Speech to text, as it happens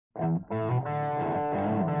Welcome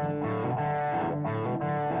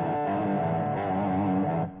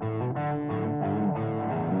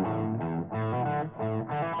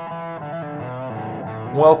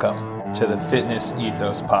to the Fitness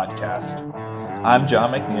Ethos Podcast. I'm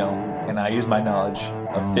John McNeil, and I use my knowledge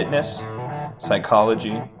of fitness,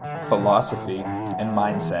 psychology, philosophy, and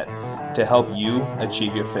mindset to help you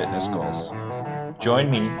achieve your fitness goals.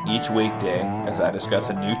 Join me each weekday as I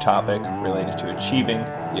discuss a new topic related to achieving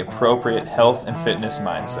the appropriate health and fitness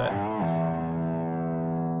mindset.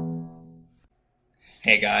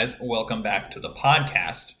 Hey guys, welcome back to the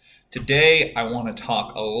podcast. Today, I want to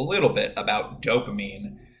talk a little bit about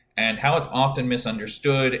dopamine and how it's often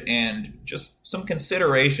misunderstood and just some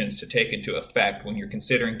considerations to take into effect when you're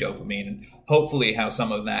considering dopamine, and hopefully how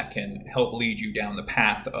some of that can help lead you down the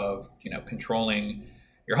path of, controlling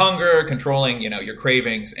your hunger, controlling, your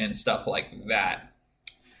cravings and stuff like that.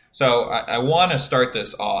 So I want to start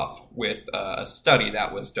this off with a study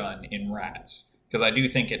that was done in rats, because I do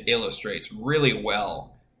think it illustrates really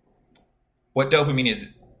well what dopamine is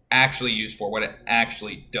actually used for, what it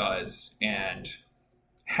actually does, and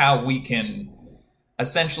how we can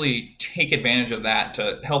essentially take advantage of that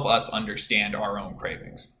to help us understand our own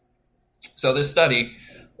cravings. So this study,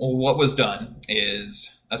 what was done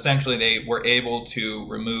is essentially they were able to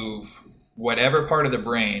remove whatever part of the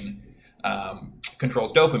brain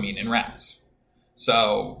controls dopamine in rats.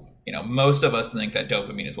 So, most of us think that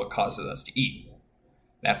dopamine is what causes us to eat.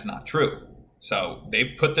 That's not true. So they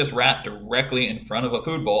put this rat directly in front of a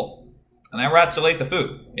food bowl, and that rat still ate the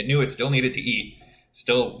food. It knew it still needed to eat,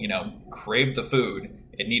 still, craved the food.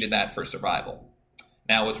 It needed that for survival.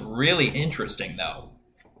 Now, what's really interesting, though,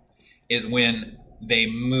 is when they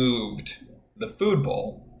moved the food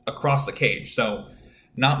bowl across the cage, so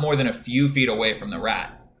not more than a few feet away from the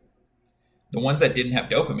rat, the ones that didn't have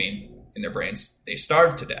dopamine in their brains, they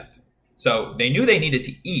starved to death. So they knew they needed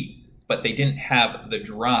to eat, but they didn't have the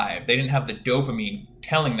drive. They didn't have the dopamine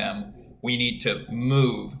telling them we need to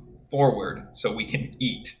move forward so we can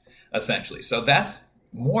eat, essentially. So that's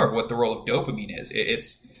more of what the role of dopamine is.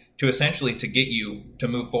 It's to essentially to get you to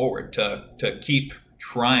move forward, to keep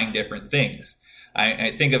trying different things.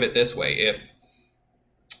 I think of it this way. If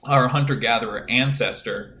our hunter-gatherer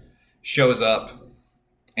ancestor shows up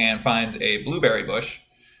and finds a blueberry bush,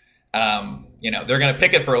 they're going to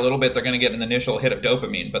pick it for a little bit. They're going to get an initial hit of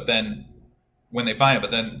dopamine, but then when they find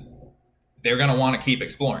it, they're going to want to keep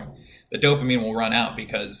exploring. The dopamine will run out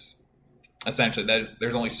because essentially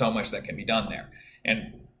there's only so much that can be done there.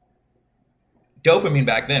 And dopamine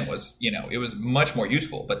back then was, it was much more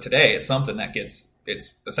useful, but today it's something that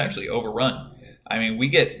it's essentially overrun. I mean, we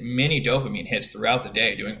get many dopamine hits throughout the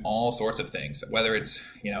day doing all sorts of things, whether it's,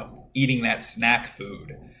 eating that snack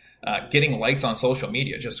food, getting likes on social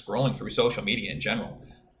media, just scrolling through social media in general.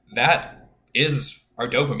 That is our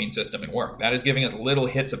dopamine system at work. That is giving us little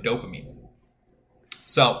hits of dopamine.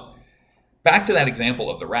 So back to that example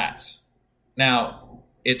of the rats. Now,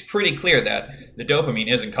 it's pretty clear that the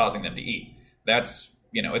dopamine isn't causing them to eat. That's,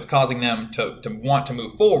 it's causing them to want to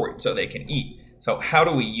move forward so they can eat. So how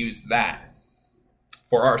do we use that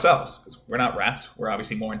for ourselves? Because we're not rats. We're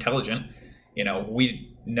obviously more intelligent. We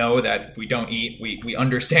know that if we don't eat, we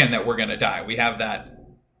understand that we're going to die. We have that.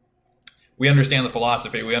 We understand the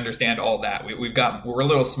philosophy. We understand all that. We're a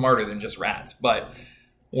little smarter than just rats. But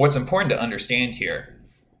what's important to understand here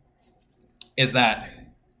is that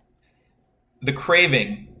the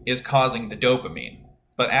craving is causing the dopamine,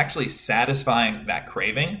 but actually satisfying that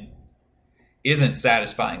craving isn't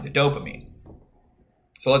satisfying the dopamine.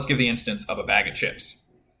 So let's give the instance of a bag of chips.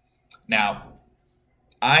 Now,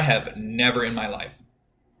 I have never in my life,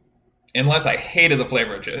 unless I hated the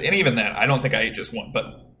flavor of chips, and even then, I don't think I ate just one,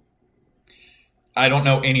 but I don't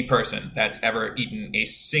know any person that's ever eaten a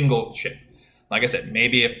single chip. Like I said,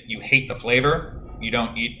 maybe if you hate the flavor, you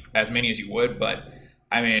don't eat as many as you would, but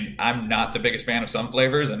I mean, I'm not the biggest fan of some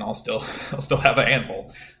flavors, and I'll still have a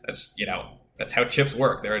handful. That's how chips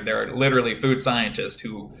work. There are literally food scientists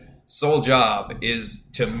whose sole job is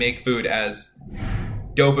to make food as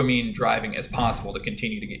dopamine driving as possible to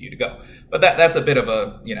continue to get you to go. But that's a bit of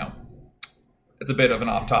it's a bit of an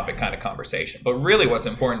off-topic kind of conversation. But really what's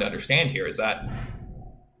important to understand here is that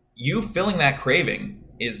you filling that craving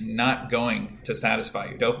is not going to satisfy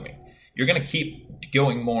your dopamine. You're going to keep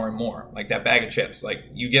going more and more, like that bag of chips. Like,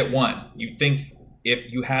 you get one. You think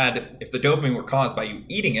if the dopamine were caused by you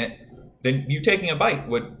eating it, then you taking a bite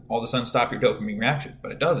would all of a sudden stop your dopamine reaction.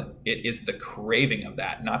 But it doesn't. It is the craving of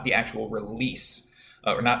that, not the actual release,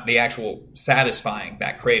 or not the actual satisfying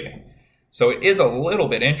that craving. So it is a little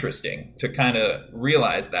bit interesting to kind of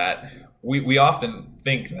realize that we often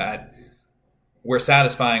think that we're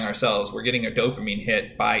satisfying ourselves, we're getting a dopamine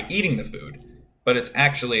hit by eating the food, but it's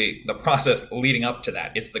actually the process leading up to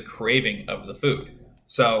that. It's the craving of the food.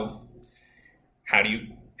 So how do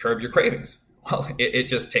you curb your cravings? Well, it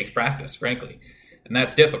just takes practice, frankly. And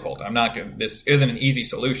that's difficult. This isn't an easy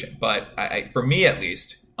solution, but for me at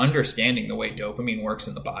least, understanding the way dopamine works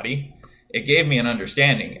in the body, it gave me an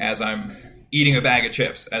understanding as I'm eating a bag of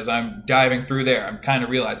chips, as I'm diving through there, I'm kind of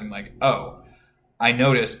realizing like, oh, I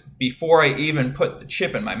notice before I even put the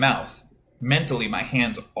chip in my mouth, mentally my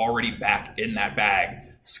hand's already back in that bag,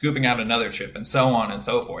 scooping out another chip and so on and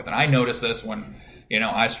so forth. And I notice this when,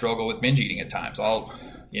 I struggle with binge eating at times. I'll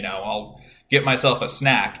get myself a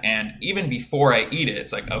snack, and even before I eat it,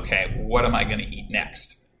 it's like, okay, what am I going to eat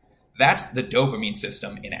next? That's the dopamine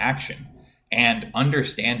system in action. And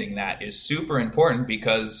understanding that is super important,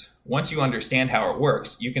 because once you understand how it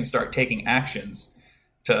works, you can start taking actions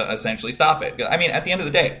to essentially stop it. I mean, at the end of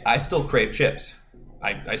the day, I still crave chips.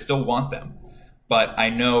 I still want them. But I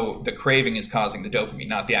know the craving is causing the dopamine,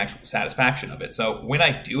 not the actual satisfaction of it. So when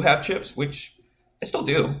I do have chips, which I still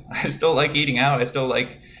do, I still like eating out. I still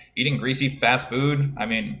like eating greasy fast food. I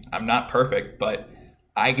mean, I'm not perfect, but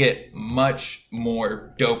I get much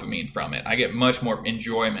more dopamine from it. I get much more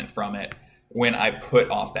enjoyment from it when I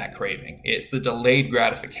put off that craving. It's the delayed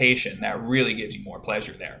gratification that really gives you more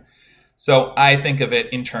pleasure there. So I think of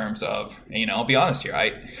it in terms of, I'll be honest here,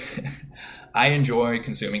 I enjoy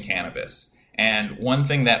consuming cannabis. And one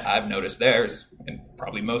thing that I've noticed there is, and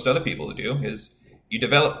probably most other people do, is you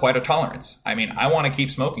develop quite a tolerance. I mean, I want to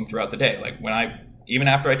keep smoking throughout the day. Like even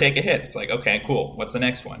after I take a hit, it's like, okay, cool, what's the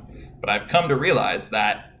next one? But I've come to realize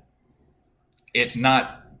that it's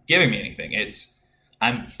not giving me anything.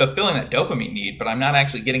 I'm fulfilling that dopamine need, but I'm not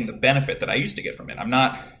actually getting the benefit that I used to get from it. I'm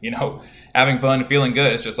not, having fun, feeling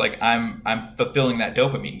good. It's just like I'm fulfilling that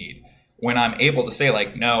dopamine need. When I'm able to say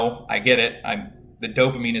like, no, I get it. The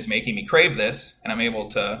dopamine is making me crave this, and I'm able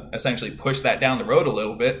to essentially push that down the road a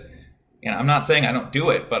little bit. And I'm not saying I don't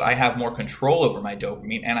do it, but I have more control over my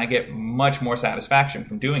dopamine, and I get much more satisfaction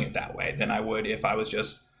from doing it that way than I would if I was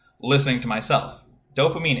just listening to myself.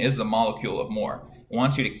 Dopamine is the molecule of more. It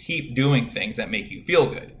wants you to keep doing things that make you feel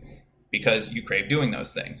good because you crave doing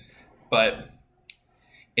those things. But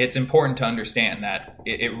it's important to understand that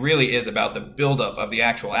it really is about the buildup of the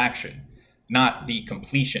actual action, not the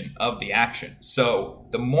completion of the action. So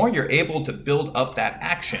the more you're able to build up that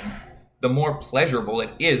action, the more pleasurable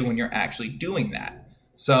it is when you're actually doing that.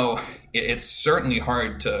 So it's certainly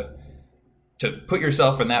hard to put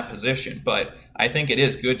yourself in that position, but I think it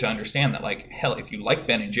is good to understand that, like, hell, if you like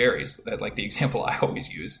Ben and Jerry's, that like the example I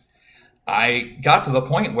always use, I got to the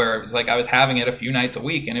point where it was like I was having it a few nights a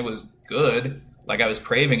week and it was good. Like I was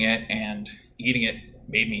craving it and eating it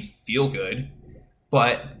made me feel good,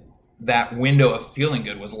 but that window of feeling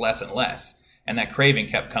good was less and less, and that craving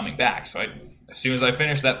kept coming back. So as soon as I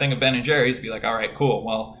finished that thing of Ben and Jerry's, be like, all right, cool.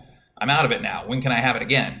 Well, I'm out of it now. When can I have it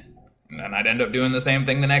again? And then I'd end up doing the same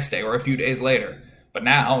thing the next day or a few days later. But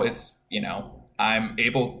now it's, I'm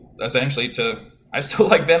able essentially I still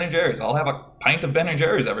like Ben and Jerry's. I'll have a pint of Ben and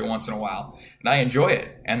Jerry's every once in a while, and I enjoy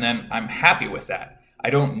it. And then I'm happy with that. I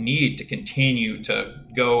don't need to continue to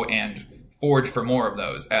go and forge for more of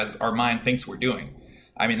those as our mind thinks we're doing.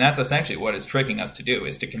 I mean, that's essentially what it's tricking us to do,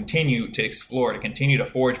 is to continue to explore, to continue to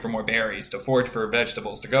forage for more berries, to forage for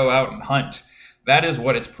vegetables, to go out and hunt. That is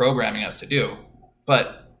what it's programming us to do.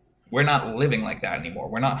 But we're not living like that anymore.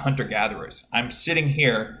 We're not hunter-gatherers. I'm sitting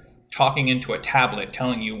here talking into a tablet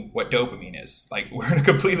telling you what dopamine is. Like, we're in a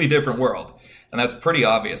completely different world. And that's pretty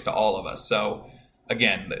obvious to all of us. So,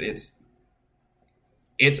 again,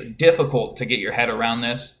 it's difficult to get your head around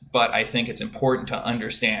this, but I think it's important to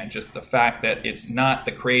understand just the fact that it's not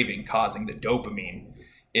the craving causing the dopamine.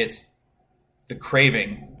 It's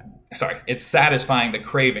satisfying the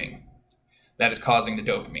craving that is causing the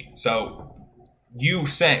dopamine. So you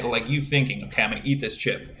thinking, okay, I'm going to eat this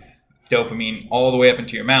chip, dopamine all the way up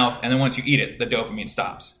into your mouth, and then once you eat it, the dopamine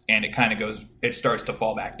stops, and it starts to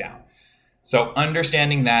fall back down. So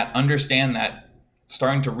understand that,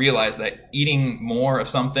 starting to realize that eating more of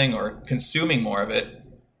something or consuming more of it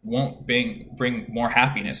won't bring more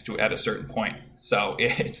happiness to at a certain point. So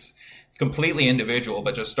it's completely individual,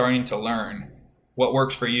 but just starting to learn what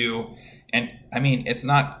works for you. And I mean, it's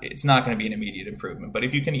not going to be an immediate improvement, but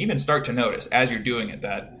if you can even start to notice as you're doing it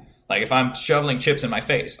that, like, if I'm shoveling chips in my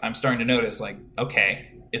face, I'm starting to notice, like,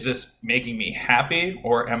 okay, is this making me happy,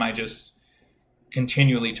 or am I just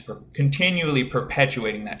continually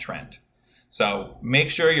perpetuating that trend? So make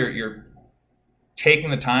sure you're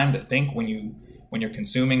taking the time to think when you're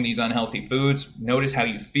consuming these unhealthy foods. Notice how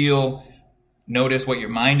you feel. Notice what your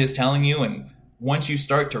mind is telling you, and once you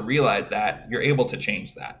start to realize that, you're able to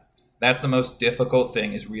change that. That's the most difficult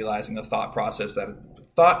thing, is realizing the thought processes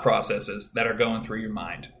that are going through your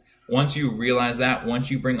mind. Once you realize that, once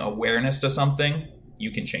you bring awareness to something, you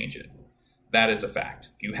can change it. That is a fact.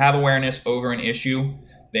 If you have awareness over an issue,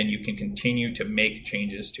 then you can continue to make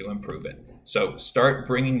changes to improve it. So start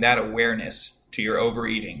bringing that awareness to your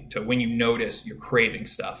overeating, to when you notice you're craving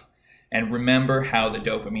stuff. And remember how the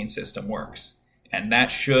dopamine system works. And that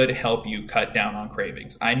should help you cut down on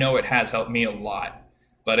cravings. I know it has helped me a lot.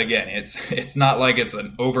 But again, it's not like it's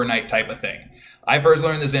an overnight type of thing. I first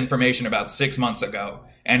learned this information about 6 months ago,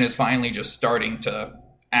 and it's finally just starting to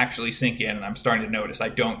actually sink in, and I'm starting to notice I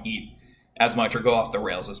don't eat as much or go off the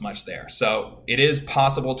rails as much there. So it is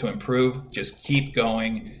possible to improve. Just keep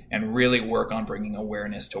going and really work on bringing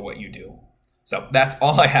awareness to what you do. So that's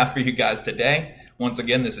all I have for you guys today. Once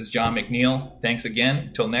again, this is John McNeil. Thanks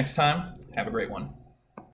again. Till next time, have a great one.